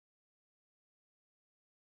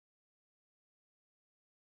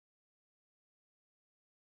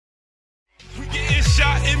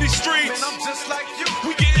in these streets. And I'm just like you.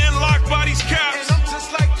 We getting locked by these caps. And I'm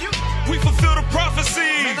just like you. We fulfill the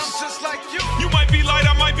prophecies. And I'm just like you. You might be light,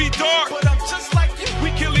 I might be dark. But I'm just like you.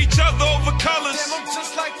 We kill each other over colors. Damn, I'm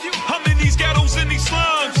just like you. I'm in these ghettos, in these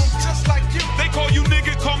slums. And I'm just like you. They call you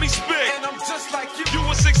nigga, call me spick. And I'm just like you. You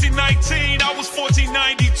was 1619, I was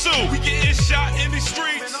 1492. We getting shot in the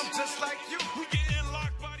streets. And I'm just like you. We getting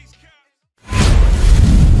locked by these caps.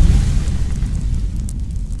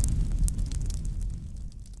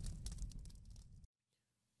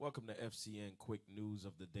 Welcome to FCN Quick News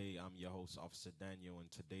of the Day. I'm your host, Officer Daniel,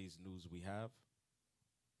 and today's news we have.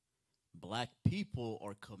 Black people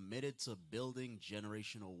are committed to building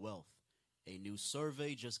generational wealth. A new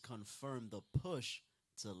survey just confirmed the push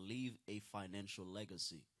to leave a financial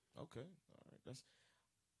legacy. Okay, all right.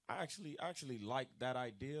 I actually like that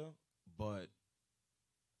idea, but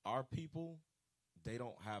our people, they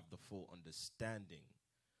don't have the full understanding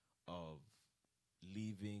of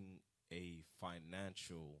leaving a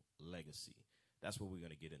financial legacy. That's what we're going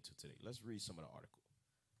to get into today. Let's read some of the article.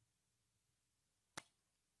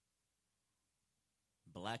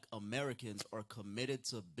 Black Americans are committed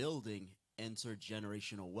to building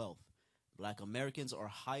intergenerational wealth. Black Americans are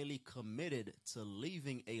highly committed to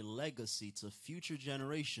leaving a legacy to future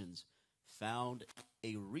generations, found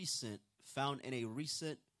in a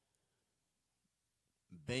recent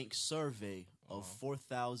bank survey of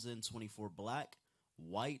 4,024 black,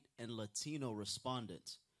 white, and Latino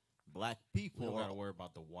respondents. Black people We don't got to worry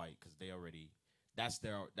about the white because they already that's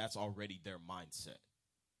already their mindset,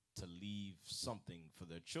 to leave something for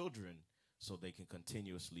their children so they can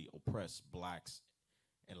continuously oppress blacks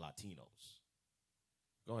and Latinos.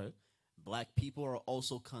 Go ahead. Black people are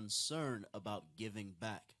also concerned about giving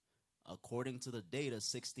back. According to the data,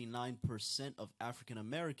 69% of African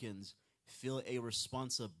Americans feel a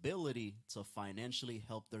responsibility to financially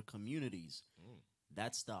help their communities.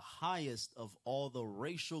 That's the highest of all the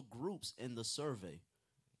racial groups in the survey.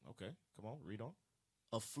 Okay, come on, read on.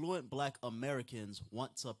 Affluent black Americans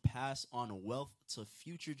want to pass on wealth to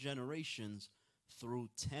future generations through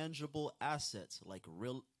tangible assets like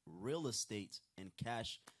real estate and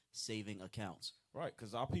cash saving accounts. Right,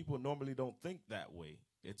 because our people normally don't think that way.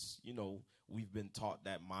 It's, we've been taught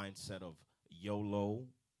that mindset of YOLO,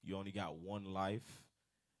 you only got one life.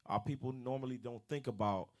 Our people normally don't think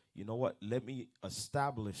about, you know what, let me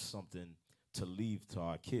establish something to leave to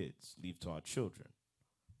our kids, leave to our children.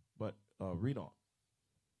 But read on.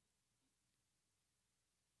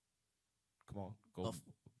 Come on, go.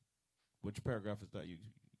 Which paragraph is that? You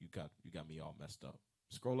got me all messed up.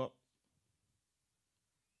 Scroll up.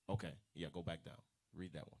 Okay, yeah, go back down.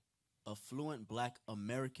 Read that one. Affluent black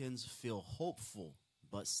Americans feel hopeful,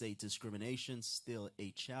 but say discrimination still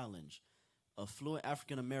a challenge. Affluent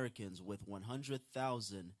African Americans with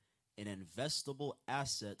 100,000 in investable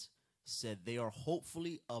assets said they are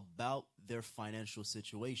hopefully about their financial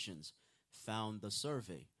situations, found the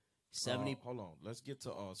survey. Hold on. Let's get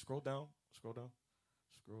to scroll down. Scroll down.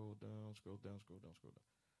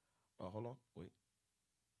 Hold on. Wait.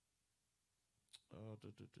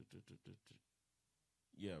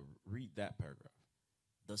 Yeah, read that paragraph.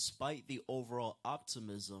 Despite the overall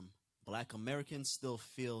optimism, black Americans still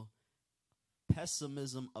feel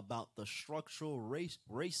pessimism about the structural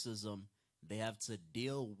racism they have to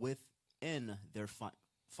deal with in their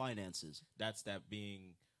finances. That's that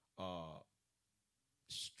being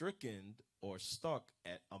stricken or stuck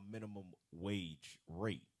at a minimum wage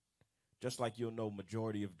rate. Just like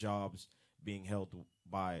majority of jobs being held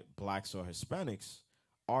by blacks or Hispanics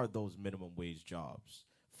are those minimum wage jobs.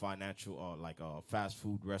 Financial, like fast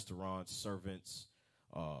food restaurants, servants,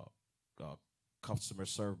 customer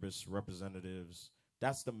service representatives.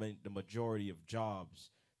 That's the majority of jobs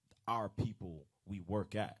our people we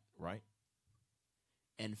work at, right?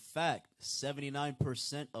 In fact,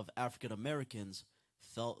 79% of African Americans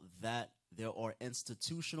felt that there are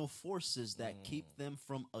institutional forces that keep them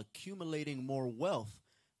from accumulating more wealth,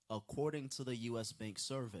 according to the U.S. Bank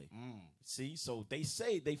survey. See, so they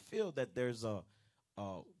feel that there's a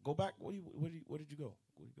go back. Where did you go?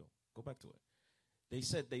 Go back to it. They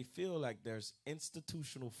said they feel like there's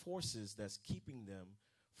institutional forces that's keeping them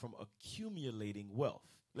from accumulating wealth.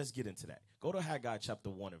 Let's get into that. Go to Haggai chapter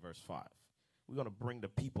 1 and verse 5. We're going to bring the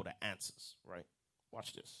people the answers, right?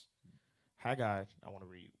 Watch this. Haggai, I want to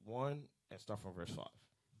read 1 and start from verse 5.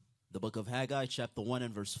 The book of Haggai, chapter 1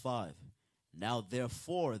 and verse 5. Now,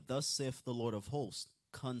 therefore, thus saith the Lord of hosts,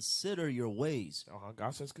 consider your ways.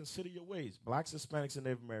 God says, consider your ways. Blacks, Hispanics, and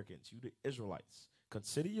Native Americans, you the Israelites.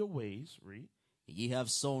 Consider your ways. Read. Ye have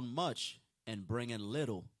sown much and bring in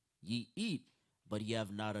little. Ye eat, but ye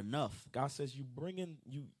have not enough. God says you bring in,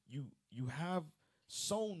 you have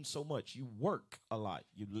sown so much. You work a lot.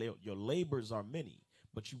 Your labors are many,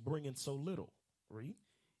 but you bring in so little. Read.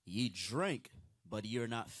 Ye drink, but ye are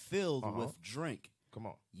not filled with drink. Come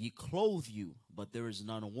on. Ye clothe you, but there is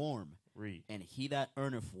none warm. Read. And he that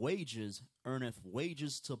earneth wages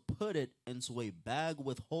to put it into a bag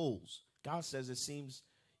with holes. God says it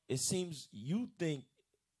seems you think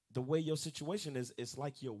the way your situation is, it's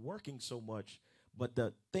like you're working so much, but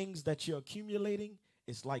the things that you're accumulating,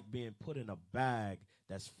 it's like being put in a bag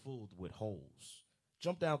that's filled with holes.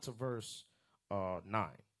 Jump down to verse 9.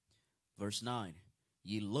 Verse 9.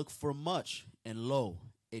 Ye look for much, and lo,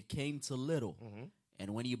 it came to little.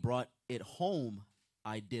 And when ye brought it home,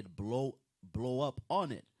 I did blow up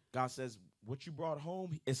on it. God says, what you brought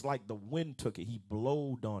home, it's like the wind took it. He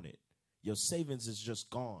blowed on it. Your savings is just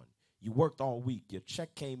gone. You worked all week. Your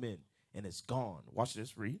check came in, and it's gone. Watch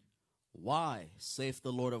this. Read. Why, saith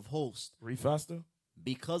the Lord of hosts? Read faster.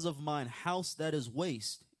 Because of mine house that is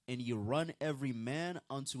waste, and ye run every man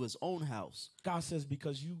unto his own house. God says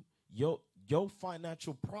because your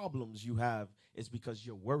financial problems you have is because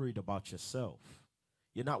you're worried about yourself.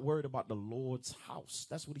 You're not worried about the Lord's house.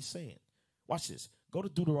 That's what he's saying. Watch this. Go to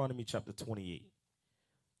Deuteronomy chapter 28.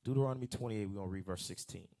 Deuteronomy 28, we're going to read verse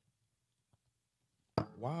 16.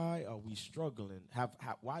 Why are we struggling?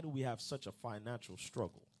 Why do we have such a financial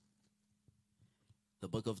struggle? The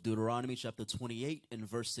book of Deuteronomy chapter 28 and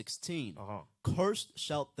verse 16. Cursed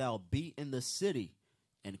shalt thou be in the city,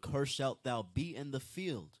 and cursed shalt thou be in the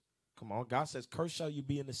field. Come on. God says, cursed shall you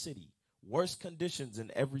be in the city. Worst conditions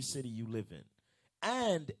in every city you live in.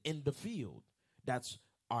 And in the field. That's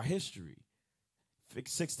our history.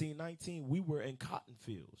 1619, we were in cotton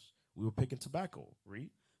fields. We were picking tobacco. Read.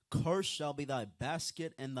 Cursed shall be thy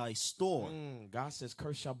basket and thy store. God says,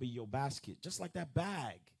 cursed shall be your basket. Just like that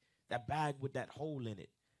bag with that hole in it.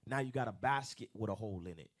 Now you got a basket with a hole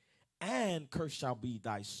in it. And cursed shall be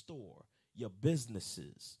thy store, your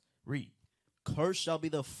businesses. Read. Cursed shall be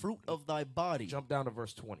the fruit of thy body. Jump down to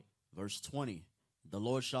verse 20. Verse 20. The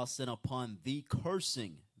Lord shall send upon thee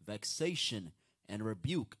cursing, vexation, and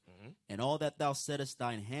rebuke, and all that thou settest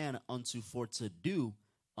thine hand unto for to do,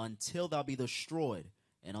 until thou be destroyed,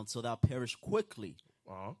 and until thou perish quickly,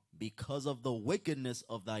 because of the wickedness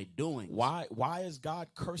of thy doings. Why is God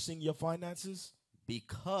cursing your finances?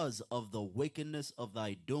 Because of the wickedness of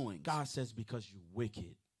thy doings. God says because you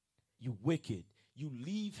wicked. You wicked. You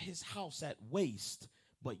leave his house at waste,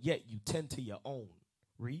 but yet you tend to your own.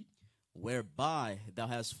 Read. Whereby thou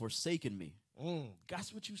hast forsaken me.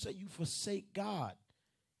 That's what you say. You forsake God.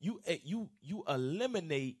 You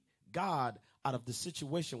eliminate God out of the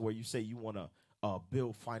situation where you say you want to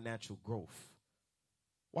build financial growth.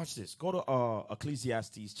 Watch this. Go to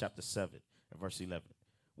Ecclesiastes chapter 7 and verse 11.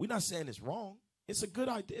 We're not saying it's wrong. It's a good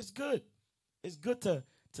idea. It's good. It's good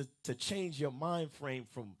to change your mind frame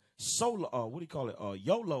from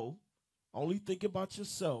YOLO, only think about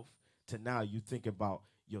yourself, to now you think about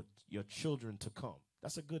your children to come.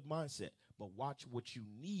 That's a good mindset. But watch what you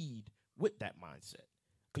need with that mindset.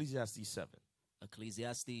 Ecclesiastes 7.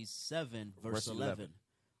 Ecclesiastes 7, verse 11.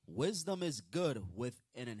 Wisdom is good with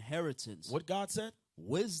an inheritance. What God said?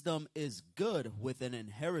 Wisdom is good with an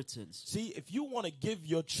inheritance. See, if you want to give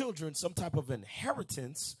your children some type of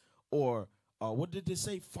inheritance or what did they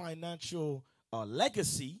say? Financial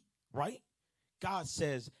legacy, right? God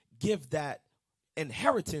says give that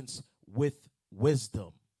inheritance with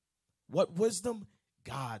wisdom. What wisdom?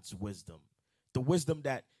 God's wisdom. The wisdom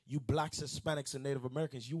that you blacks, Hispanics, and Native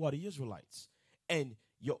Americans, you are the Israelites. And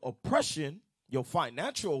your oppression, your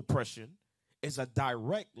financial oppression, is a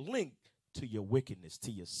direct link to your wickedness,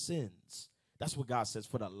 to your sins. That's what God says,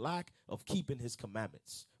 for the lack of keeping his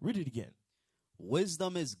commandments. Read it again.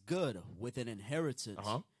 Wisdom is good with an inheritance,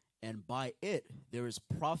 and by it there is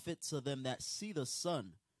profit to them that see the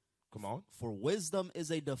sun. Come on. For wisdom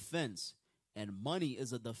is a defense, and money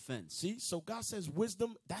is a defense. See, so God says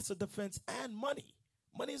wisdom, that's a defense, and money.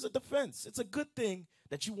 Money is a defense. It's a good thing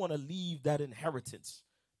that you want to leave that inheritance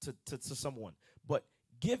to someone. But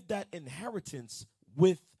give that inheritance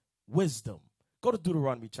with wisdom. Go to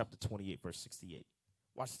Deuteronomy chapter 28, verse 68.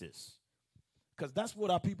 Watch this. Because that's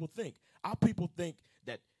what our people think. Our people think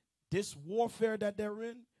that this warfare that they're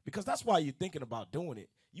in, because that's why you're thinking about doing it.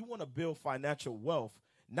 You want to build financial wealth,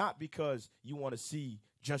 not because you want to see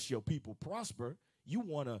just your people prosper. You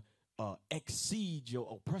want to exceed your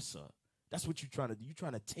oppressor. That's what you're trying to do. You're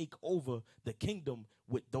trying to take over the kingdom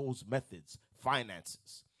with those methods,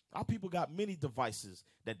 finances. Our people got many devices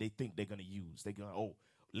that they think they're going to use. They're going,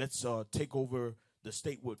 let's take over the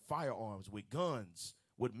state with firearms, with guns,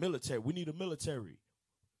 with military. We need a military.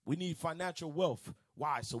 We need financial wealth.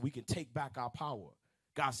 Why? So we can take back our power.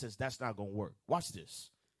 God says that's not going to work. Watch this.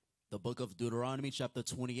 The book of Deuteronomy chapter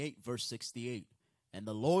 28 verse 68. And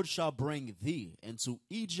the Lord shall bring thee into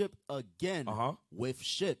Egypt again with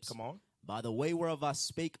ships. Come on. By the way whereof I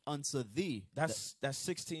spake unto thee. That's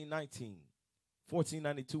 1619.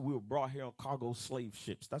 1492, we were brought here on cargo slave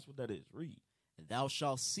ships. That's what that is. Read. Thou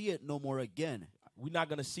shalt see it no more again. We're not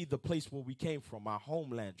going to see the place where we came from, our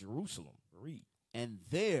homeland, Jerusalem. Read. And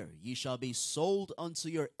there ye shall be sold unto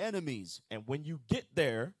your enemies. And when you get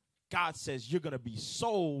there, God says you're going to be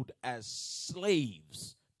sold as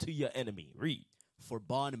slaves to your enemy. Read. For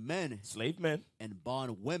bondmen, slave men, and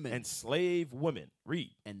bondwomen, and slave women.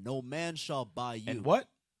 Read. And no man shall buy you. And what?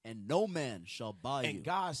 And no man shall buy you. And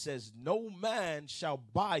God says, no man shall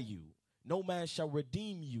buy you. No man shall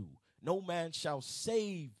redeem you. No man shall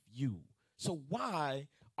save you. So why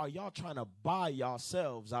are y'all trying to buy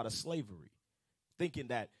yourselves out of slavery, thinking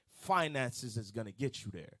that finances is going to get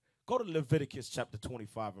you there? Go to Leviticus chapter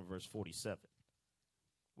 25 and verse 47.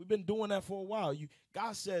 We've been doing that for a while.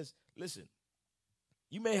 God says, listen,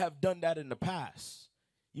 you may have done that in the past.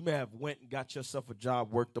 You may have went and got yourself a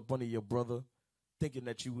job, worked up under your brother, thinking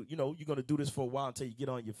that you're going to do this for a while until you get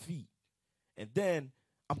on your feet. And then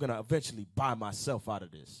I'm going to eventually buy myself out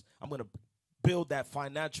of this. I'm going to build that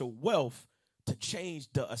financial wealth to change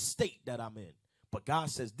the estate that I'm in. But God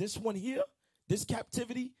says this one here, this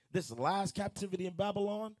captivity, this last captivity in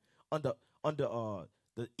Babylon under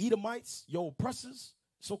the Edomites, your oppressors,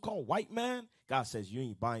 so-called white man, God says you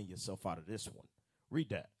ain't buying yourself out of this one. Read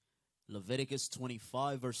that. Leviticus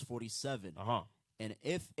 25 verse 47. And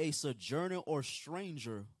if a sojourner or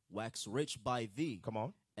stranger wax rich by thee, come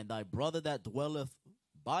on, and thy brother that dwelleth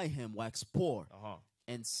by him wax poor,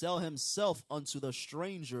 and sell himself unto the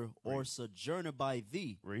stranger or sojourner by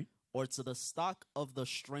thee, or to the stock of the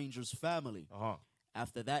stranger's family,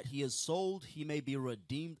 after that he is sold, he may be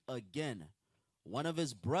redeemed again. One of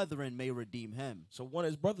his brethren may redeem him. So one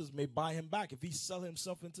of his brothers may buy him back if he sell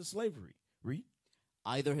himself into slavery. Read.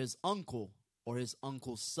 Either his uncle or his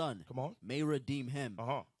uncle's son may redeem him,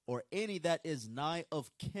 or any that is nigh of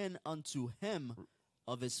kin unto him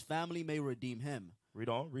of his family may redeem him. Read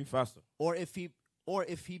on, read faster. Or if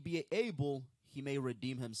he be able, he may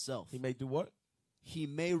redeem himself. He may do what? He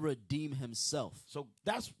may redeem himself. So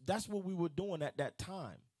that's what we were doing at that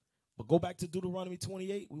time. But go back to Deuteronomy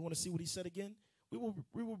 28. We want to see what he said again.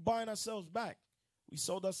 We were buying ourselves back. We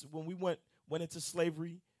sold us when we went into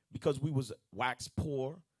slavery because we was wax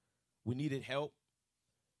poor. We needed help.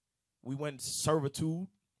 We went into servitude,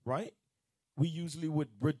 right? We usually would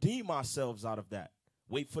redeem ourselves out of that.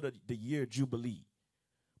 Wait for the year Jubilee.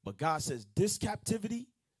 But God says this captivity,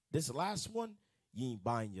 this last one, you ain't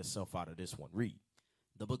buying yourself out of this one. Read.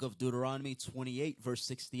 The book of Deuteronomy 28 verse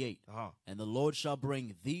 68. And the Lord shall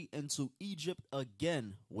bring thee into Egypt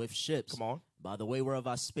again with ships. Come on. By the way whereof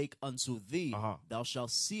I spake unto thee, thou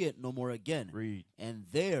shalt see it no more again. Read. And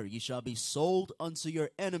there ye shall be sold unto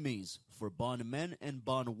your enemies for bondmen and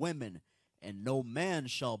bondwomen, and no man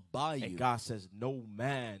shall buy you. And God says no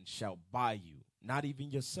man shall buy you, not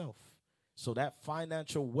even yourself. So that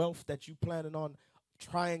financial wealth that you planning on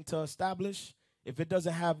trying to establish, if it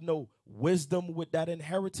doesn't have no wisdom with that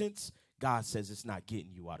inheritance, God says it's not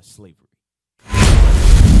getting you out of slavery.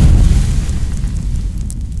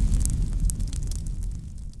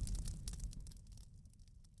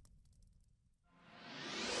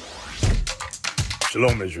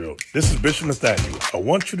 Shalom, Israel. This is Bishop Nathaniel. I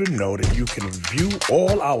want you to know that you can view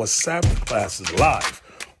all our Sabbath classes live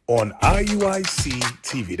on IUIC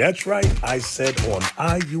TV. That's right, I said on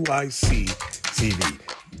IUIC TV.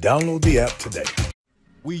 Download the app today.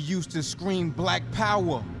 We used to scream Black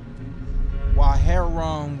Power while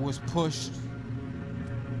Heron was pushed.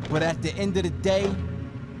 But at the end of the day,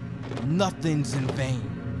 nothing's in vain.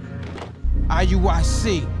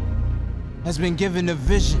 IUIC has been given a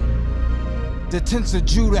vision. The tents of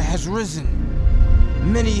Judah has risen.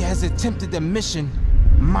 Many has attempted the mission.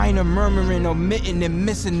 Minor murmuring, omitting, and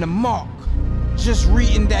missing the mark. Just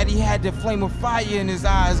reading that he had the flame of fire in his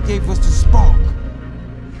eyes gave us the spark.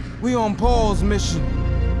 We on Paul's mission.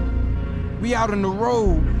 We out on the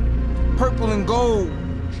road, purple and gold.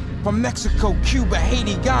 From Mexico, Cuba,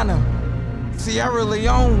 Haiti, Ghana, Sierra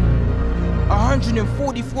Leone.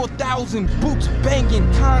 144,000 boots banging,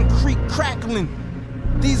 concrete crackling.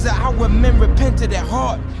 These are our men repented at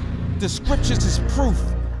heart. The scriptures is proof.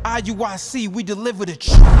 IUIC, we deliver the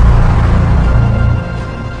truth.